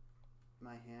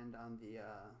hand on the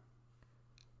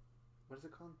what is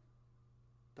it called?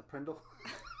 The prindle.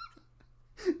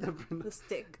 The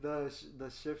stick. The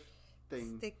shift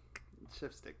thing. Stick.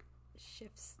 Shift stick.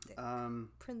 Shift stick.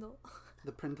 Prindle.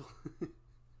 The prindle.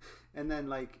 And then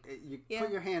like you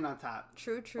put your hand on top.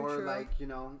 True. Or like, you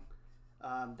know,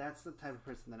 that's the type of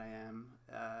person that I am.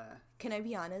 Can I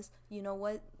be honest? You know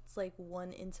what? It's like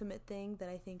one intimate thing that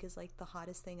I think is like the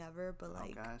hottest thing ever, but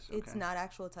like it's not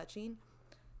actual touching.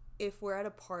 If we're at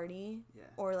a party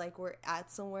or like we're at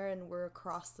somewhere and we're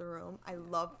across the room, I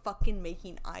love fucking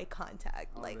making eye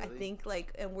contact. Like really? I think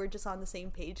like, and we're just on the same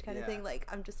page kind of thing. Like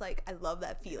I'm just like, I love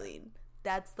that feeling.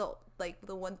 That's the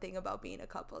one thing about being a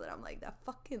couple that I'm like, that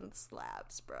fucking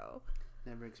slaps, bro.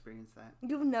 Never experienced that.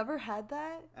 You've never had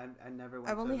that? I never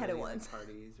went I've to only had it once.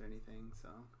 Parties or anything, so.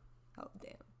 Oh,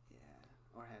 damn.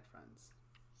 Yeah, or had friends.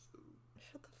 So.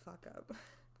 Shut the fuck up.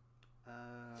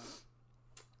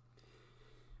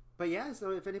 But yeah, so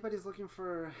if anybody's looking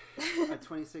for a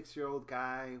 26-year-old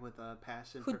guy with a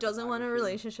passion who doesn't want a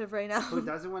relationship right now, who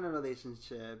doesn't want a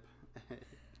relationship,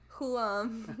 who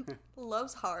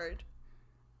loves hard.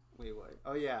 Wait, what?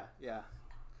 Oh yeah.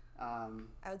 I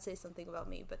would say something about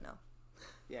me, but no.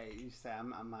 Yeah, you say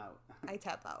I'm out. I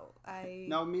tap out.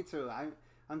 No, me too.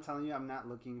 I'm telling you, I'm not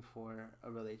looking for a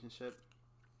relationship.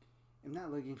 I'm not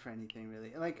looking for anything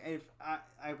really. Like if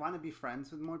I want to be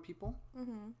friends with more people.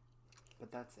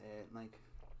 But that's it. Like,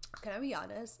 can I be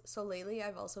honest? So lately,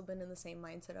 I've also been in the same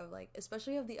mindset of like,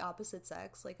 especially of the opposite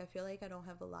sex. Like, I feel like I don't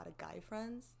have a lot of guy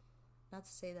friends. Not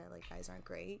to say that like guys aren't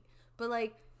great, but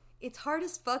like, it's hard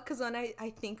as fuck because when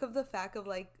I think of the fact of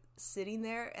like sitting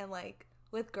there and like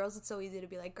with girls, it's so easy to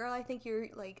be like, girl, I think you're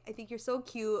so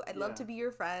cute. I'd love to be your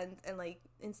friend, and like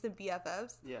instant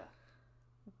BFFs. Yeah.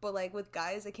 But, like, with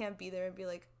guys, I can't be there and be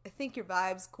like, I think your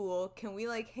vibe's cool. Can we,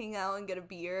 like, hang out and get a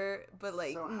beer, but,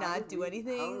 like, so not do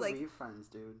anything? How like, are we friends,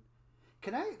 dude?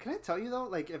 Can I tell you, though?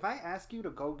 Like, if I ask you to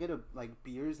go get,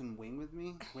 beers and wing with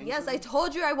me? Yes, I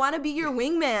told you I want to be your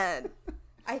wingman.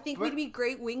 I think we'd be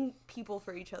great wing people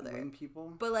for each other. Wing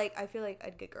people? But, like, I feel like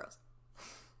I'd get girls.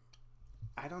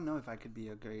 I don't know if I could be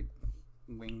a great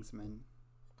wingsman.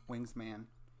 Wingsman?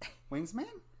 Wingman?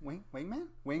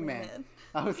 Wingman.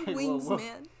 I was like,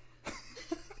 Wingsman.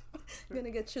 I'm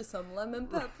gonna get you some lemon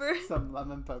pepper. Some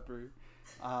lemon pepper.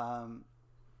 I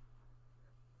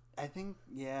think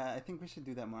we should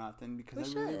do that more often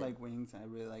because really like wings and I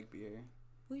really like beer.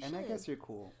 We should. I guess you're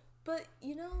cool. But,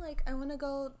 you know, like, I want to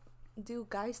go do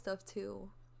guy stuff,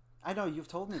 too. I know, you've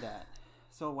told me that.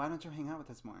 So why don't you hang out with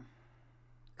us more?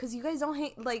 Because you guys don't,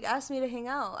 ask me to hang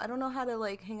out. I don't know how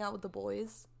to, hang out with the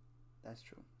boys. That's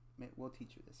true. We'll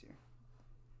teach you this year.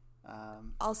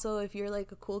 Also, if you're, a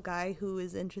cool guy who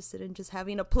is interested in just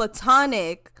having a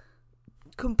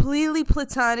completely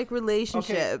platonic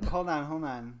relationship. Okay, hold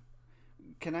on.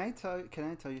 Can I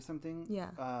tell you something?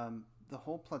 Yeah. The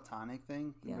whole platonic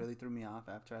thing really threw me off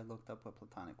after I looked up what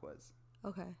platonic was.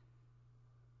 Okay.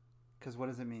 Because what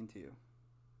does it mean to you?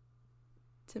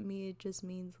 To me, it just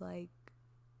means,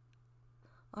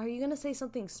 are you going to say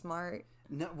something smart?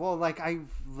 No, well, I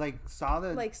saw the...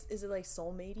 is it,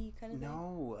 soulmate-y kind of thing?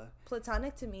 No.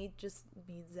 Platonic to me just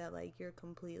means that, you're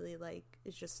completely,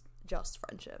 it's just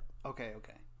friendship. Okay.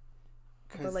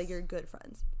 But, you're good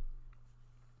friends.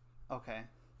 Okay.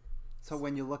 So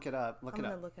when you look it up, I'm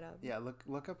gonna look it up. Yeah,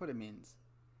 look up what it means,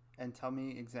 and tell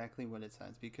me exactly what it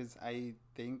says, because I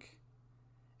think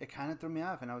it kind of threw me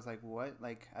off, and I was like, what?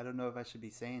 Like, I don't know if I should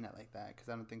be saying it like that, because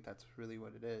I don't think that's really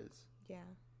what it is. Yeah.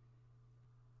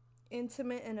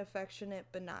 Intimate and affectionate,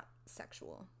 but not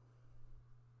sexual.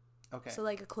 Okay. So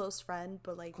like a close friend,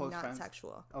 but like Close not friends?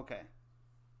 sexual. Okay.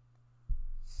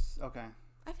 Okay.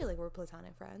 I feel like we're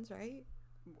platonic friends, right?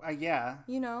 Yeah.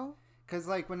 You know? Because,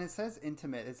 like, when it says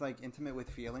intimate, it's, like, intimate with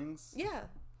feelings. Yeah.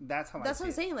 That's how That's I what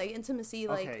I'm see it. saying. Like, intimacy,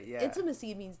 like, Okay, yeah.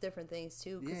 intimacy means different things,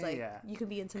 too. Because, Yeah, like, yeah. you can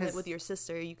be intimate with your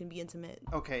sister. You can be intimate.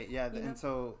 Okay, yeah. You know? And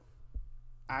so,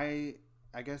 I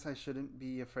guess I shouldn't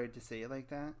be afraid to say it like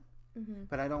that. Mm-hmm.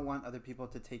 But I don't want other people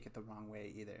to take it the wrong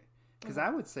way, either. Because Okay. I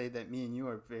would say that me and you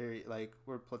are very, like,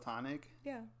 we're platonic.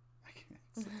 Yeah.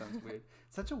 It sounds weird.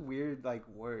 Such a weird, like,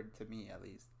 word to me, at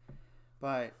least.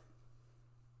 But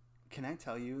can I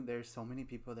tell you, there's so many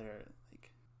people that are,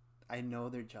 like, I know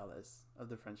they're jealous of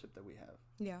the friendship that we have.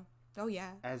 Yeah. Oh,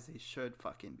 yeah. As they should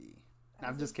fucking be. No,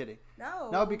 I'm just kidding. No.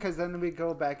 No, because then we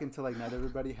go back into, like, not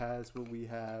everybody has what we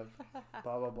have,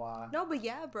 blah, blah, blah. No, but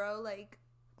yeah, bro. Like,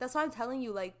 that's why I'm telling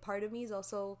you, like, part of me is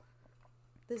also,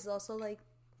 this is also, like,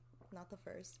 not the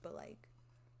first, but, like,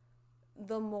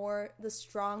 the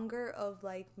stronger of,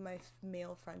 like, my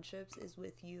male friendships is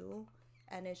with you.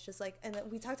 And it's just, like, and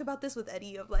we talked about this with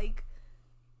Eddie of, like,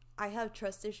 I have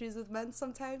trust issues with men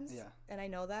sometimes. Yeah. And I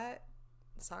know that.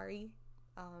 Sorry.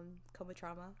 Come with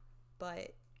trauma.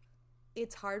 But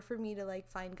it's hard for me to, like,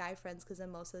 find guy friends because then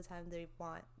most of the time they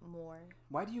want more.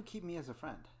 Why do you keep me as a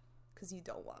friend? Because you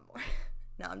don't want more.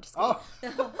 No, I'm just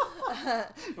kidding. Oh.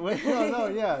 Wait, no,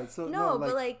 yeah. So, no,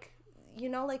 but, like, you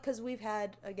know, like, because we've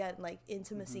had, again, like,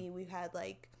 intimacy. Mm-hmm.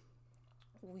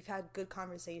 We've had good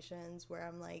conversations where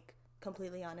I'm, like,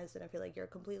 completely honest and I feel like you're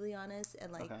completely honest.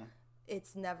 And, like, okay.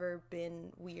 It's never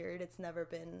been weird. It's never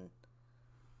been...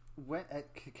 When,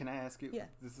 can I ask you? Yeah.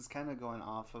 This is kind of going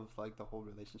off of, like, the whole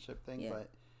relationship thing, Yeah. but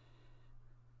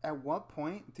at what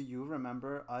point do you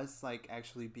remember us, like,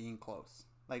 actually being close?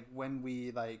 Like, when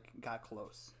we, like, got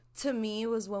close? To me, it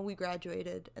was when we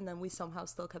graduated and then we somehow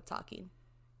still kept talking.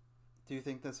 Do you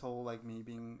think this whole, like, me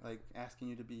being, like, asking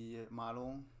you to be a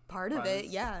model? Part of it,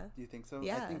 yeah. Do you think so?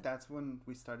 Yeah. I think that's when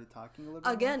we started talking a little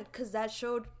bit Again, because that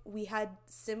showed we had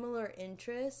similar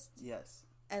interests. Yes.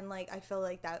 And, like, I feel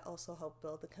like that also helped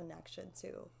build the connection,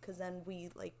 too. Because then we,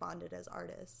 like, bonded as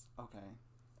artists. Okay.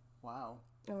 Wow.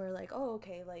 And we're like, oh,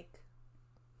 okay, like...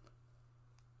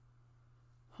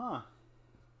 Huh.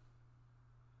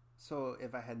 So,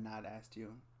 if I had not asked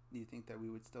you, do you think that we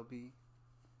would still be?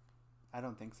 I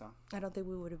don't think so. I don't think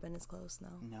we would have been as close, no.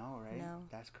 No, right? No.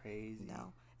 That's crazy.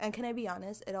 No. And can I be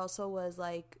honest? It also was,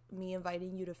 like, me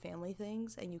inviting you to family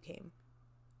things, and you came.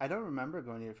 I don't remember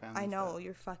going to your family. I know, stuff.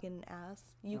 your fucking ass.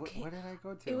 You came. Where did I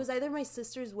go to? It was either my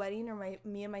sister's wedding or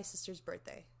me and my sister's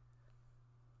birthday.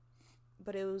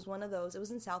 But it was one of those. It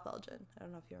was in South Elgin. I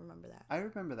don't know if you remember that. I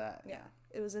remember that. Yeah.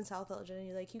 It was in South Elgin, and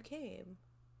you're like, you came.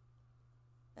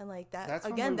 And, like, that... That's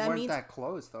again, when we that weren't means... that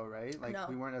close, though, right? Like, No.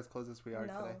 we weren't as close as we are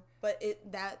today. But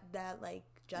that like,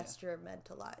 gesture meant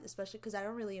a lot. Especially because I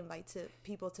don't really invite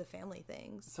people to family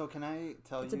things. So can I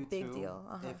tell It's you a big too, deal.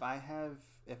 Uh-huh.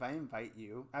 if I invite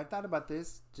you, I've thought about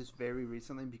this just very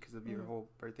recently because of your whole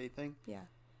birthday thing. Yeah.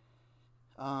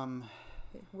 Um,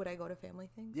 Would I go to family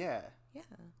things? yeah, Yeah.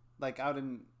 like out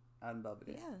in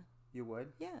Belvedere. Yeah. You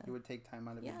would? Yeah. You would take time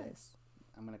out of your day? Yes.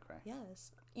 I'm gonna cry.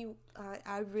 Yes.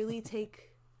 I really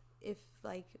take, if,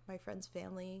 like, my friend's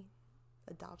family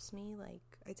adopts me, like,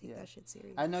 I take that shit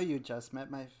serious. I know you just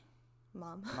met my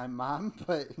Mom. mom,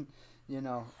 but you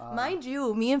know, Mind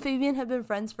you, me and Fabian have been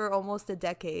friends for almost a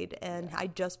decade, and I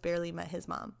just barely met his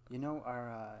mom. you know,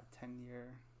 our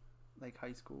 10-year like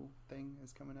high school thing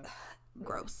is coming up.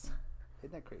 Gross.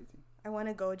 Isn't that crazy? I want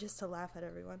to go just to laugh at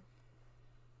everyone.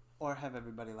 Or have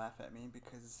everybody laugh at me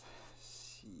because,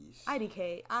 sheesh.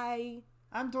 IDK,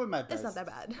 I'm doing my best. it's not that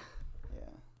bad. Yeah.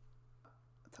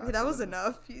 Okay, that was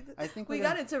enough. I think we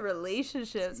got into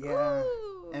relationships. Yeah,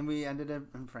 Ooh. and we ended up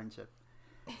in friendship.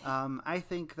 I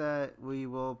think that we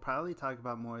will probably talk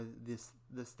about more this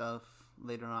stuff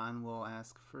later on. We'll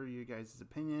ask for you guys'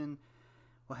 opinion.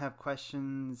 We'll have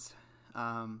questions.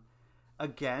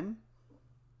 Again,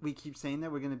 we keep saying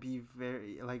that we're going to be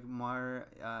very, like, more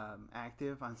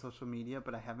active on social media,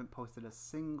 but I haven't posted a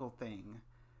single thing.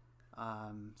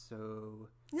 So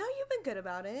No, you've been good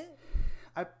about it.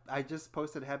 I just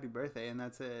posted happy birthday and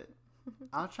that's it.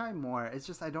 I'll try more. It's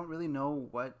just I don't really know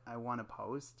what I want to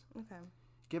post. Okay.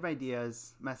 Give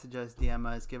ideas, message us, DM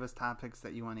us, give us topics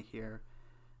that you want to hear.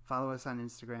 Follow us on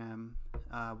Instagram.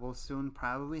 We'll soon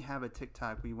probably have a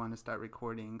TikTok we want to start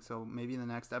recording. So maybe in the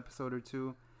next episode or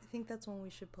two, I think that's when we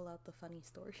should pull out the funny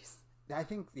stories. I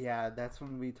think, yeah, that's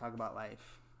when we talk about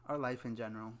life. Our life in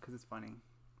general, because it's funny.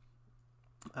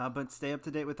 But stay up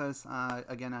to date with us,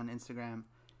 again, on Instagram.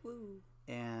 Woo.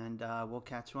 And we'll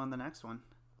catch you on the next one.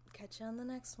 Catch you on the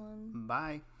next one.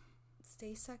 Bye.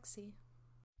 Stay sexy.